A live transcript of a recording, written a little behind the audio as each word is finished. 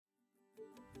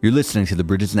You're listening to the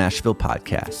Bridges Nashville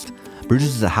podcast.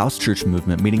 Bridges is a house church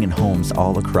movement meeting in homes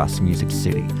all across Music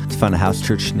City. To find a house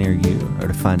church near you or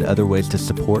to find other ways to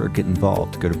support or get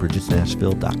involved, go to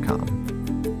bridgesnashville.com.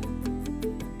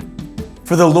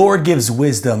 For the Lord gives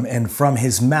wisdom, and from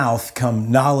his mouth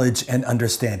come knowledge and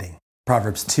understanding.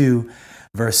 Proverbs 2,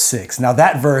 verse 6. Now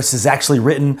that verse is actually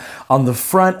written on the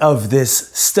front of this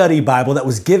study Bible that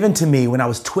was given to me when I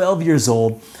was 12 years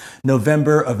old,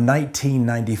 November of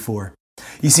 1994.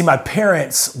 You see, my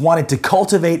parents wanted to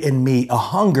cultivate in me a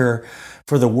hunger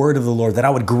for the word of the Lord, that I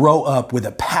would grow up with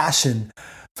a passion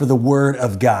for the word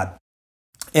of God.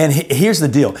 And here's the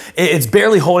deal. It's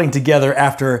barely holding together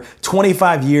after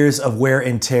 25 years of wear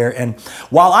and tear. And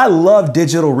while I love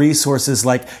digital resources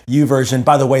like YouVersion,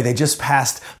 by the way, they just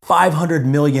passed 500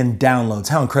 million downloads.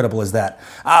 How incredible is that?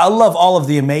 I love all of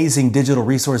the amazing digital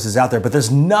resources out there, but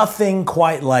there's nothing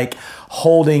quite like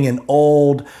holding an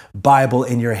old Bible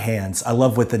in your hands. I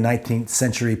love what the 19th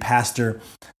century pastor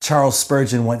Charles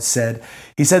Spurgeon once said.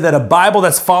 He said that a Bible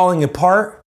that's falling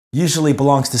apart usually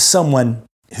belongs to someone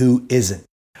who isn't.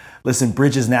 Listen,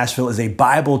 Bridges Nashville is a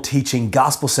Bible-teaching,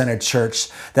 gospel-centered church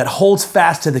that holds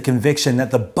fast to the conviction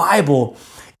that the Bible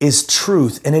is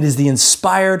truth and it is the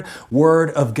inspired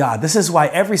Word of God. This is why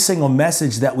every single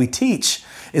message that we teach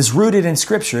is rooted in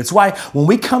Scripture. It's why when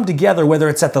we come together, whether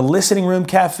it's at the Listening Room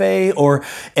Cafe or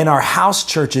in our house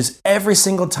churches, every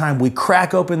single time we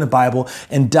crack open the Bible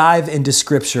and dive into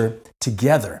Scripture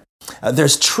together.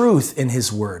 There's truth in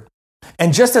His Word.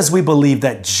 And just as we believe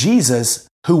that Jesus,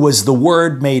 who was the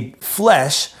Word made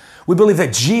flesh, we believe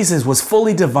that Jesus was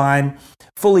fully divine,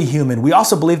 fully human. We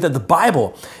also believe that the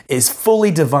Bible is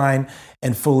fully divine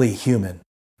and fully human.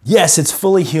 Yes, it's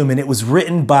fully human. It was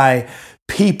written by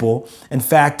people. In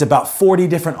fact, about 40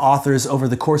 different authors over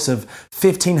the course of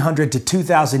 1,500 to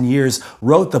 2,000 years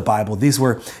wrote the Bible. These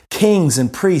were kings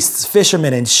and priests,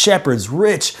 fishermen and shepherds,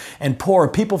 rich and poor,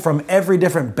 people from every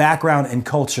different background and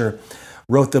culture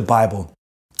wrote the Bible.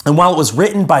 And while it was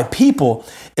written by people,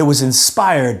 it was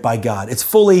inspired by God. It's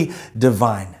fully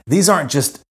divine. These aren't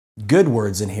just good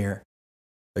words in here.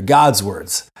 They're God's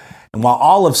words. And while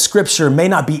all of Scripture may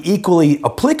not be equally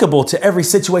applicable to every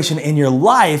situation in your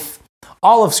life,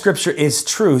 all of Scripture is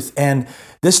truth, and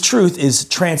this truth is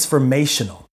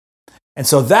transformational. And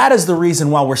so that is the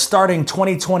reason why we're starting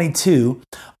 2022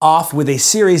 off with a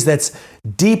series that's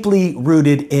deeply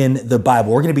rooted in the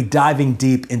Bible. We're going to be diving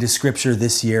deep into Scripture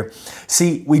this year.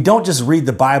 See, we don't just read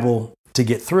the Bible to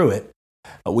get through it,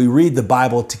 but we read the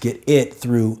Bible to get it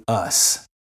through us.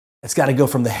 It's got to go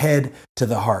from the head to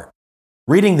the heart.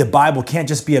 Reading the Bible can't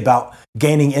just be about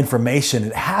gaining information.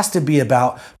 It has to be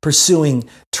about pursuing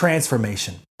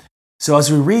transformation. So as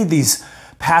we read these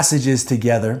passages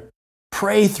together,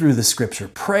 pray through the Scripture,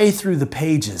 pray through the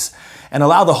pages, and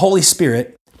allow the Holy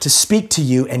Spirit to speak to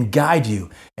you and guide you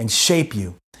and shape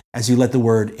you as you let the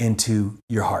Word into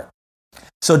your heart.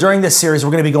 So during this series,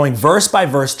 we're going to be going verse by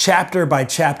verse, chapter by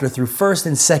chapter through 1st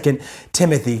and 2nd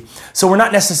Timothy. So we're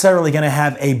not necessarily going to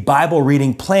have a Bible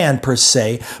reading plan per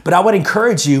se, but I would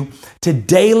encourage you to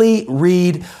daily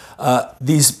read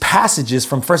these passages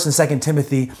from 1st and 2nd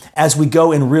Timothy as we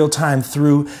go in real time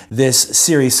through this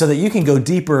series so that you can go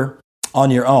deeper on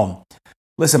your own.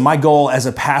 Listen, my goal as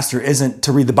a pastor isn't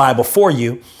to read the Bible for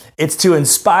you. It's to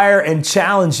inspire and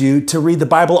challenge you to read the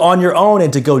Bible on your own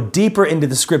and to go deeper into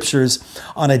the Scriptures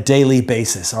on a daily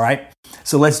basis, all right?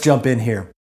 So let's jump in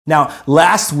here. Now,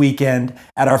 last weekend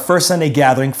at our first Sunday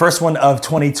gathering, first one of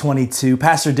 2022,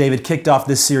 Pastor David kicked off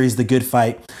this series, The Good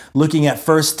Fight, looking at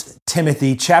 1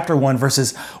 Timothy chapter 1,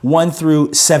 verses 1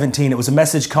 through 17. It was a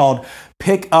message called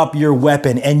Pick Up Your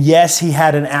Weapon. And yes, he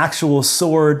had an actual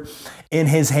sword in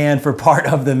his hand for part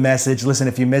of the message. Listen,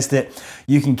 if you missed it,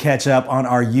 you can catch up on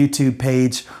our YouTube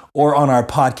page or on our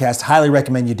podcast. Highly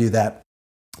recommend you do that.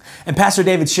 And Pastor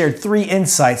David shared 3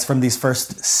 insights from these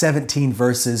first 17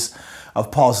 verses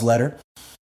of Paul's letter.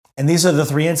 And these are the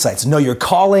 3 insights. Know your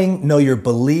calling, know your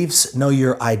beliefs, know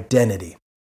your identity.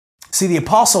 See, the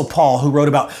Apostle Paul, who wrote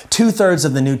about 2/3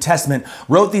 of the New Testament,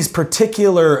 wrote these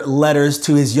particular letters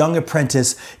to his young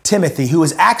apprentice, Timothy, who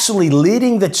was actually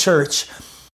leading the church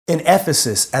in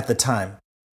Ephesus at the time.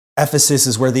 Ephesus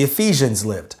is where the Ephesians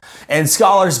lived. And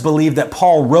scholars believe that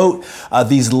Paul wrote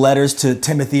these letters to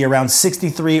Timothy around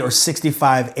 63 or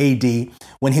 65 AD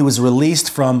when he was released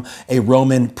from a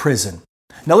Roman prison.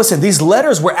 Now listen, these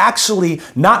letters were actually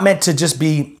not meant to just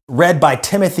be read by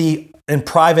Timothy in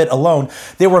private alone.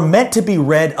 They were meant to be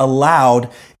read aloud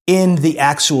in the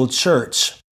actual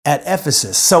church at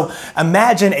Ephesus. So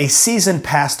imagine a seasoned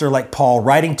pastor like Paul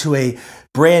writing to a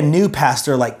brand new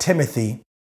pastor like Timothy.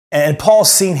 And Paul's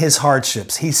seen his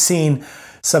hardships. He's seen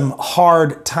some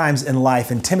hard times in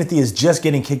life, and Timothy is just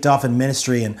getting kicked off in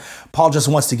ministry, and Paul just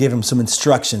wants to give him some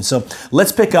instruction. So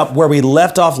let's pick up where we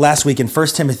left off last week in 1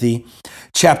 Timothy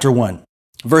chapter 1,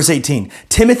 verse 18.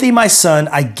 Timothy, my son,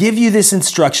 I give you this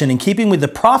instruction in keeping with the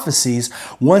prophecies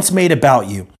once made about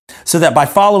you, so that by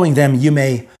following them you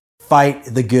may fight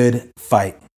the good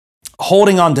fight,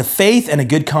 holding on to faith and a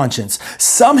good conscience.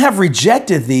 Some have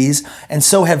rejected these and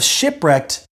so have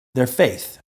shipwrecked their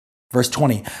faith. Verse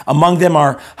 20, among them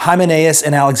are Hymenaeus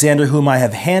and Alexander, whom I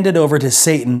have handed over to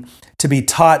Satan to be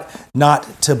taught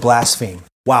not to blaspheme.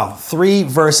 Wow, 3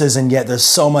 verses, and yet there's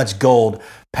so much gold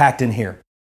packed in here.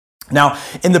 Now,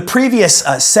 in the previous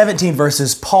 17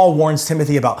 verses, Paul warns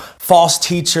Timothy about false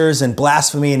teachers and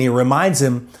blasphemy, and he reminds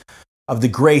him of the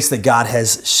grace that God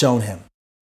has shown him.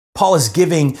 Paul is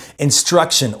giving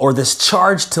instruction or this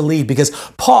charge to lead because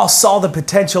Paul saw the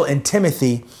potential in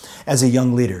Timothy as a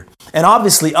young leader. And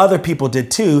obviously other people did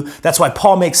too. That's why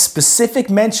Paul makes specific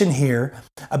mention here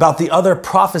about the other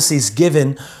prophecies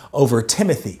given over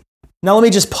Timothy. Now let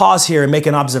me just pause here and make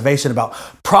an observation about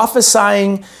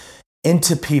prophesying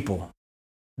into people,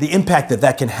 the impact that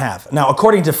that can have. Now,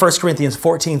 according to 1 Corinthians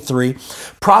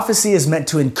 14:3, prophecy is meant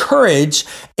to encourage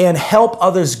and help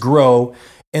others grow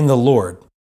in the Lord.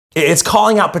 It's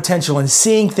calling out potential and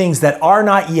seeing things that are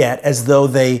not yet as though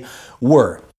they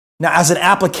were. Now, as an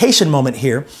application moment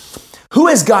here, who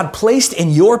has God placed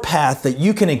in your path that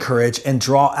you can encourage and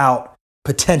draw out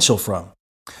potential from?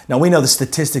 Now, we know the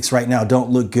statistics right now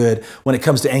don't look good when it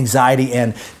comes to anxiety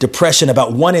and depression.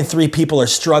 About 1 in 3 people are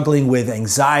struggling with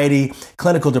anxiety.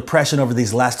 Clinical depression over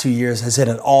these last 2 years has hit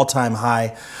an all-time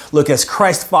high. Look, as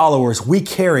Christ followers, we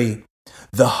carry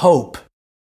the hope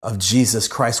of Jesus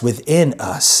Christ within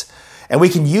us. And we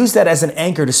can use that as an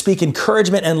anchor to speak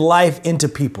encouragement and life into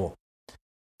people.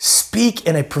 Speak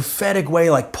in a prophetic way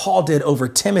like Paul did over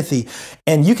Timothy,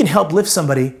 and you can help lift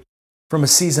somebody from a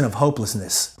season of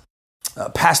hopelessness.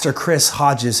 Pastor Chris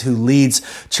Hodges, who leads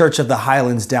Church of the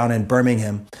Highlands down in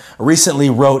Birmingham, recently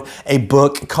wrote a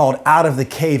book called Out of the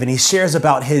Cave, and he shares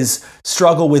about his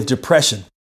struggle with depression.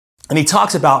 And he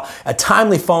talks about a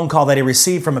timely phone call that he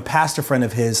received from a pastor friend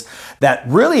of his that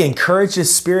really encouraged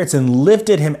his spirits and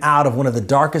lifted him out of one of the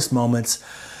darkest moments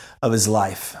of his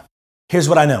life. Here's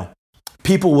what I know.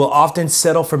 People will often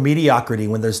settle for mediocrity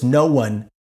when there's no one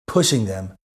pushing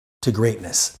them to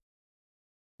greatness.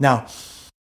 Now,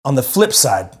 on the flip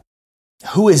side,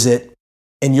 who is it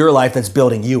in your life that's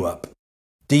building you up?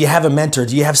 Do you have a mentor?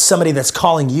 Do you have somebody that's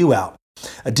calling you out?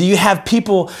 Do you have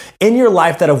people in your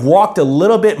life that have walked a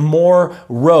little bit more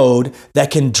road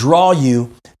that can draw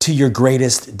you to your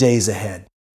greatest days ahead?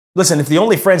 Listen, if the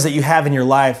only friends that you have in your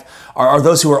life are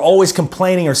those who are always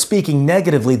complaining or speaking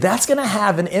negatively, that's going to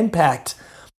have an impact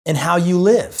in how you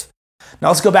live. Now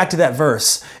let's go back to that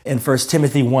verse in 1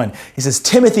 Timothy 1. He says,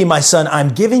 Timothy, my son, I'm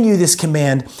giving you this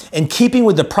command in keeping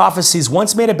with the prophecies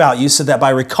once made about you, so that by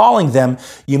recalling them,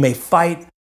 you may fight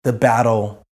the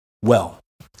battle well.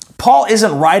 Paul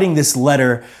isn't writing this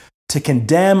letter to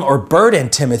condemn or burden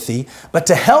Timothy, but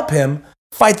to help him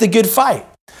fight the good fight.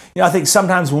 You know, I think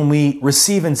sometimes when we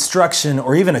receive instruction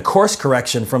or even a course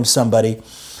correction from somebody,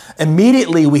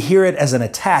 immediately we hear it as an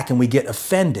attack and we get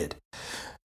offended.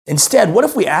 Instead, what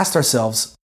if we asked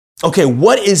ourselves, okay,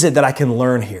 what is it that I can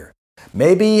learn here?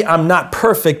 Maybe I'm not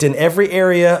perfect in every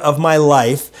area of my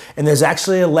life, and there's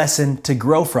actually a lesson to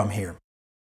grow from here.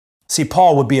 See,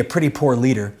 Paul would be a pretty poor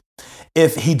leader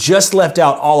if he just left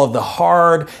out all of the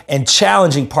hard and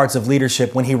challenging parts of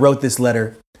leadership when he wrote this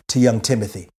letter to young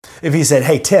Timothy. If he said,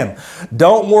 hey, Tim,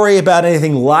 don't worry about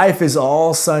anything. Life is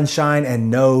all sunshine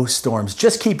and no storms.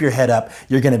 Just keep your head up.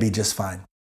 You're going to be just fine.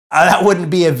 That wouldn't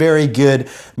be a very good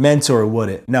mentor, would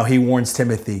it? No, he warns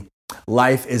Timothy,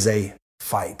 life is a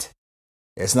fight.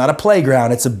 It's not a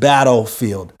playground, it's a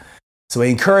battlefield. So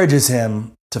he encourages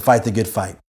him to fight the good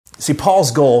fight. See,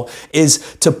 Paul's goal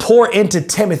is to pour into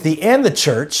Timothy and the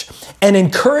church and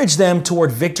encourage them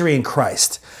toward victory in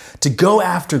Christ, to go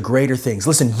after greater things.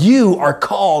 Listen, you are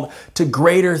called to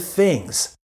greater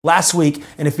things. Last week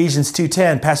in Ephesians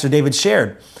 2:10, Pastor David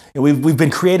shared, we've been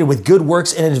created with good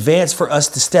works in advance for us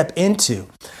to step into.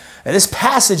 And this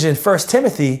passage in 1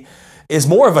 Timothy is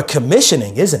more of a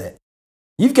commissioning, isn't it?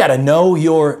 You've got to know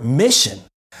your mission.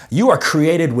 You are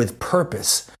created with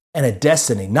purpose and a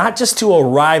destiny, not just to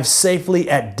arrive safely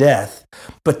at death,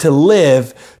 but to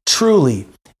live truly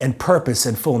in purpose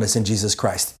and fullness in Jesus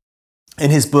Christ.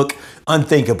 In his book,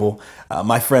 Unthinkable,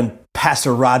 my friend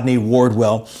Pastor Rodney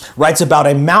Wardwell writes about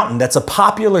a mountain that's a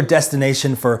popular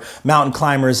destination for mountain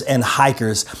climbers and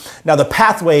hikers. Now, the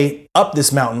pathway up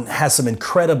this mountain has some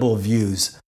incredible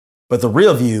views, but the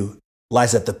real view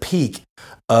lies at the peak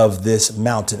of this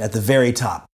mountain, at the very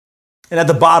top. And at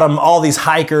the bottom, all these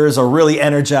hikers are really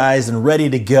energized and ready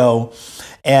to go.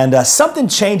 And something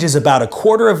changes about a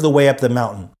quarter of the way up the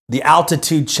mountain. The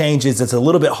altitude changes. It's a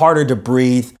little bit harder to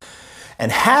breathe.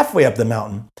 And halfway up the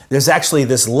mountain, there's actually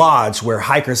this lodge where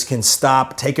hikers can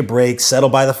stop, take a break, settle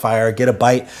by the fire, get a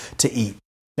bite to eat.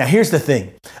 Now, here's the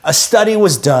thing. A study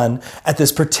was done at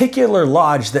this particular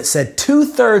lodge that said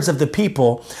 2/3 of the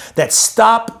people that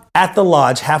stop at the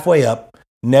lodge halfway up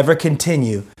never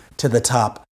continue to the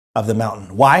top of the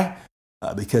mountain. Why?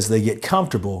 Because they get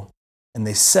comfortable and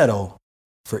they settle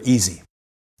for easy.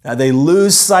 Now, they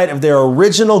lose sight of their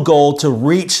original goal to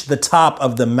reach the top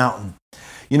of the mountain.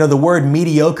 You know, the word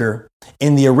mediocre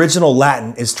in the original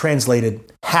Latin is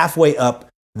translated halfway up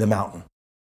the mountain.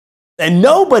 And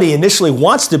nobody initially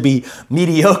wants to be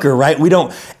mediocre, right? We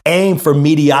don't aim for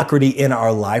mediocrity in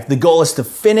our life. The goal is to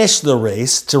finish the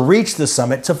race, to reach the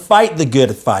summit, to fight the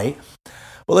good fight.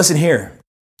 Well, listen here.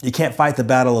 You can't fight the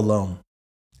battle alone.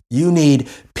 You need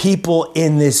people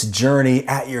in this journey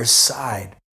at your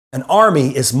side. An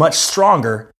army is much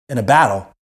stronger in a battle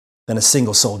than a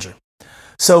single soldier.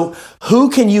 So who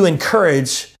can you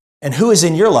encourage and who is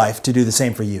in your life to do the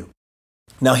same for you?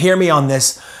 Now, hear me on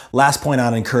this last point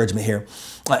on encouragement here.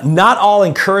 Not all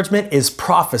encouragement is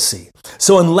prophecy.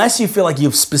 So unless you feel like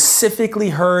you've specifically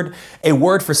heard a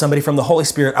word for somebody from the Holy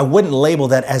Spirit, I wouldn't label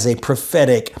that as a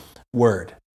prophetic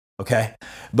word. Okay?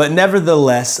 But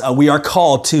nevertheless, we are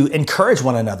called to encourage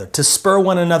one another, to spur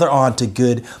one another on to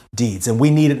good deeds. And we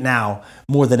need it now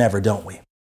more than ever, don't we?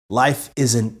 Life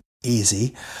isn't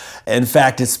easy. In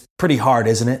fact, it's pretty hard,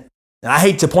 isn't it? And I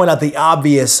hate to point out the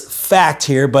obvious fact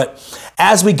here, but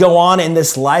as we go on in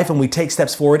this life and we take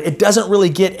steps forward, it doesn't really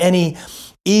get any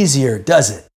easier,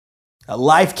 does it?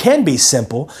 Life can be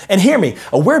simple. And hear me,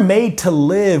 we're made to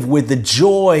live with the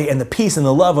joy and the peace and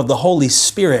the love of the Holy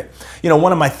Spirit. You know,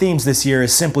 one of my themes this year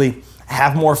is simply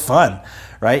have more fun,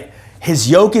 right?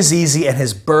 His yoke is easy and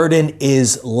his burden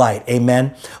is light.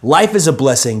 Amen. Life is a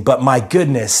blessing, but my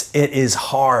goodness, it is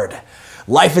hard.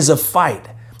 Life is a fight.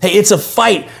 Hey, it's a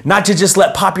fight not to just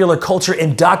let popular culture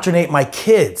indoctrinate my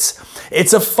kids.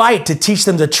 It's a fight to teach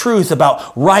them the truth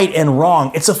about right and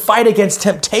wrong. It's a fight against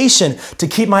temptation to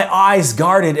keep my eyes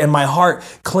guarded and my heart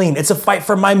clean. It's a fight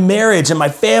for my marriage and my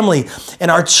family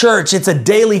and our church. It's a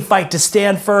daily fight to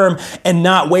stand firm and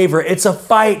not waver. It's a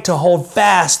fight to hold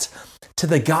fast to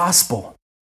the gospel.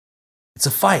 It's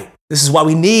a fight. This is why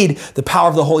we need the power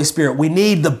of the Holy Spirit. We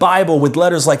need the Bible with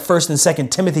letters like 1 and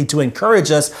 2 Timothy to encourage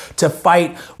us to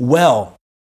fight well.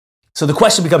 So the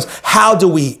question becomes, how do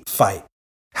we fight?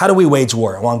 How do we wage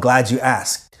war? Well, I'm glad you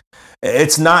asked.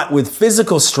 It's not with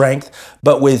physical strength,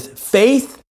 but with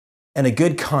faith and a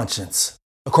good conscience,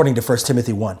 according to 1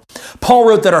 Timothy 1. Paul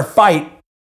wrote that our fight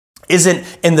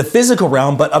isn't in the physical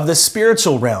realm, but of the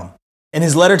spiritual realm. In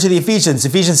his letter to the Ephesians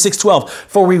 6:12,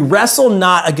 for we wrestle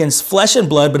not against flesh and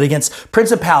blood, but against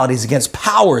principalities, against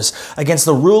powers, against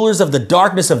the rulers of the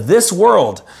darkness of this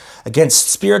world, against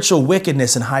spiritual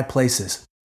wickedness in high places.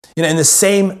 You know, in the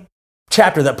same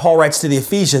chapter that Paul writes to the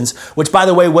Ephesians, which by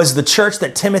the way was the church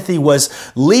that Timothy was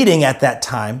leading at that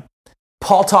time,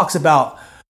 Paul talks about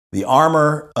the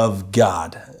armor of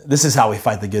God. This is how we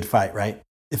fight the good fight, right?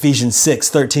 Ephesians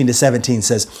 6:13-17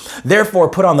 says, therefore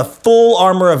put on the full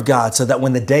armor of God so that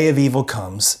when the day of evil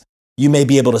comes, you may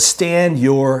be able to stand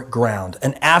your ground.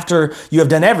 And after you have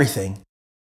done everything,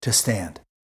 to stand.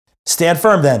 Stand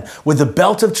firm then, with the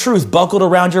belt of truth buckled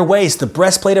around your waist, the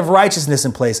breastplate of righteousness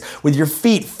in place, with your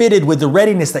feet fitted with the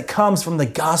readiness that comes from the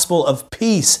gospel of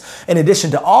peace. In addition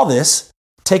to all this,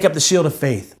 take up the shield of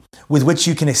faith, with which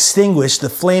you can extinguish the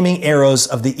flaming arrows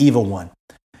of the evil one.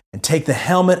 And take the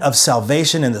helmet of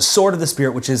salvation and the sword of the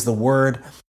Spirit, which is the word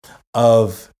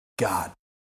of God.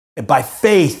 And by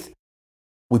faith,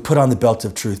 we put on the belt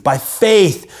of truth. By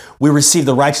faith, we receive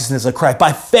the righteousness of Christ.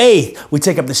 By faith, we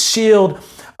take up the shield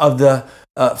of the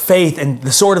faith and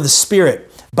the sword of the Spirit.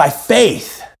 By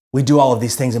faith, we do all of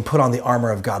these things and put on the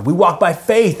armor of God. We walk by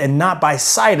faith and not by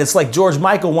sight. It's like George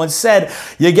Michael once said,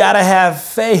 you got to have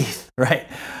faith, right?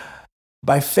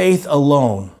 By faith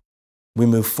alone, we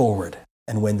move forward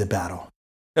and win the battle.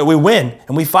 We win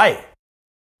and we fight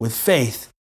with faith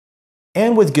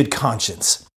and with good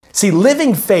conscience. See,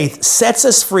 living faith sets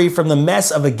us free from the mess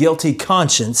of a guilty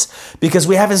conscience because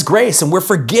we have His grace and we're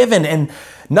forgiven, and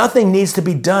nothing needs to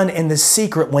be done in the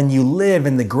secret when you live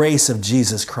in the grace of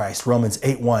Jesus Christ. Romans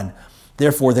 8:1.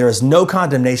 Therefore, there is no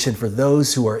condemnation for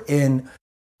those who are in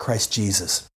Christ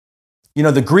Jesus. You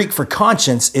know, the Greek for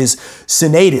conscience is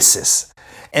synedesis.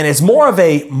 And it's more of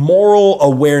a moral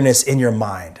awareness in your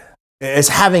mind. It's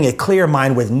having a clear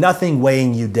mind with nothing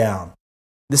weighing you down.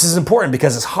 This is important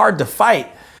because it's hard to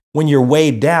fight when you're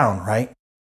weighed down, right?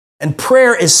 And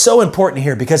prayer is so important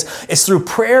here because it's through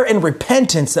prayer and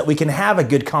repentance that we can have a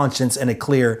good conscience and a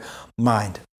clear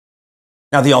mind.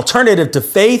 Now, the alternative to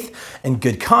faith and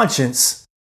good conscience,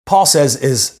 Paul says,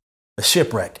 is a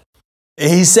shipwreck.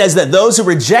 He says that those who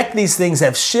reject these things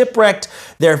have shipwrecked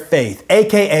their faith,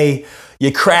 aka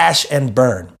you crash and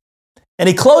burn. And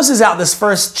he closes out this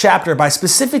first chapter by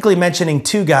specifically mentioning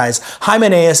two guys,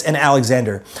 Hymenaeus and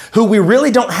Alexander, who we really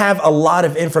don't have a lot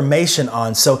of information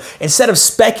on. So instead of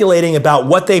speculating about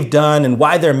what they've done and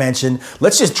why they're mentioned,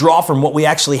 let's just draw from what we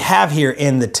actually have here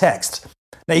in the text.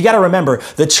 Now you got to remember,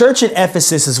 the church in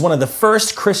Ephesus is one of the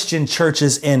first Christian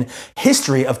churches in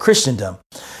history of Christendom.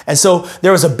 And so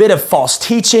there was a bit of false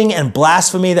teaching and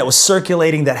blasphemy that was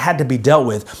circulating that had to be dealt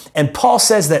with. And Paul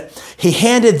says that he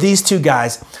handed these two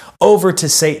guys over to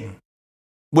Satan,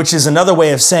 which is another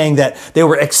way of saying that they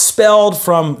were expelled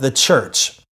from the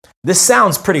church. This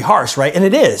sounds pretty harsh, right? And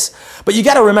it is. But you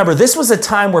got to remember, this was a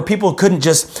time where people couldn't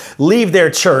just leave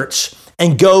their church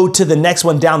and go to the next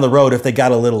one down the road if they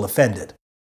got a little offended.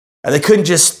 They couldn't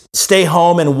just stay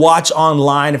home and watch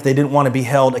online if they didn't want to be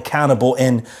held accountable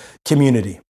in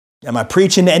community. Am I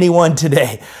preaching to anyone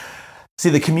today? See,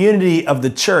 the community of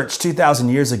the church 2,000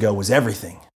 years ago was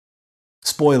everything.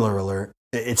 Spoiler alert,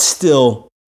 it still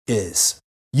is.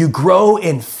 You grow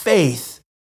in faith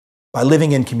by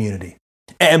living in community.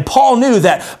 And Paul knew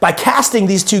that by casting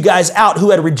these two guys out who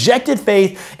had rejected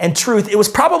faith and truth, it was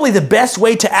probably the best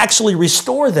way to actually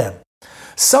restore them.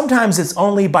 Sometimes it's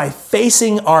only by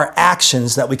facing our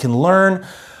actions that we can learn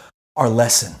our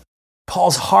lesson.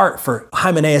 Paul's heart for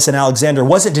Hymenaeus and Alexander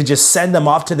wasn't to just send them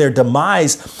off to their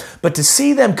demise, but to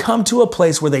see them come to a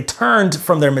place where they turned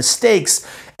from their mistakes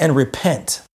and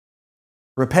repent.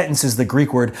 Repentance is the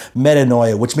Greek word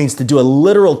metanoia, which means to do a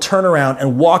literal turnaround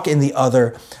and walk in the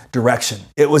other direction.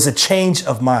 It was a change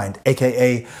of mind,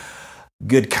 aka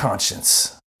good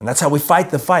conscience. And that's how we fight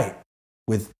the fight,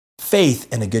 with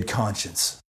faith and a good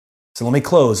conscience. So let me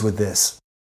close with this.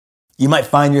 You might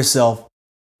find yourself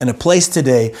in a place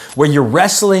today where you're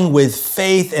wrestling with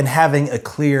faith and having a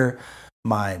clear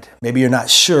mind. Maybe you're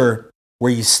not sure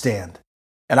where you stand.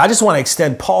 And I just want to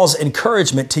extend Paul's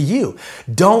encouragement to you.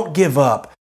 Don't give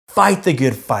up. Fight the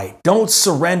good fight. Don't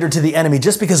surrender to the enemy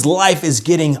just because life is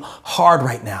getting hard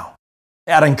right now.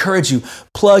 I'd encourage you,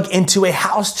 plug into a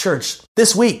house church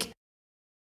this week.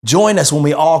 Join us when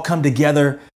we all come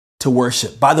together to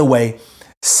worship. By the way,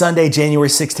 Sunday, January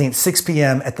 16th, 6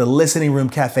 p.m. at the Listening Room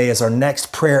Cafe is our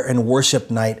next prayer and worship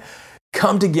night.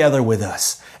 Come together with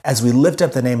us as we lift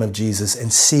up the name of Jesus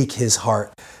and seek his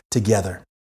heart together.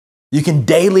 You can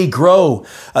daily grow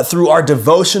through our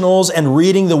devotionals and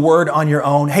reading the word on your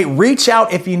own. Hey, reach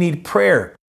out if you need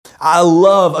prayer. I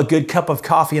love a good cup of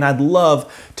coffee, and I'd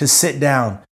love to sit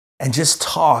down and just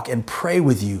talk and pray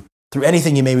with you through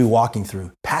anything you may be walking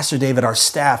through. Pastor David, our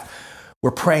staff,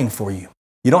 we're praying for you.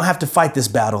 You don't have to fight this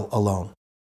battle alone.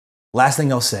 Last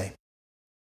thing I'll say,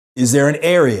 is there an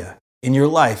area in your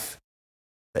life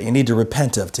that you need to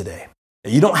repent of today?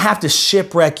 You don't have to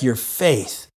shipwreck your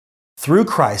faith. Through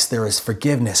Christ, there is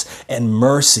forgiveness and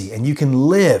mercy, and you can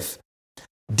live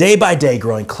day by day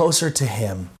growing closer to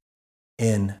him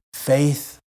in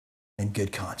faith and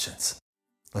good conscience.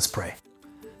 Let's pray.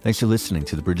 Thanks for listening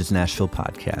to the Bridges Nashville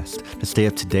podcast. To stay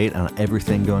up to date on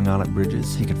everything going on at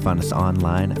Bridges, you can find us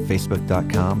online at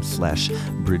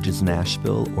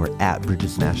facebook.com/BridgesNashville or at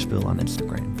Bridges Nashville on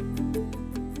Instagram.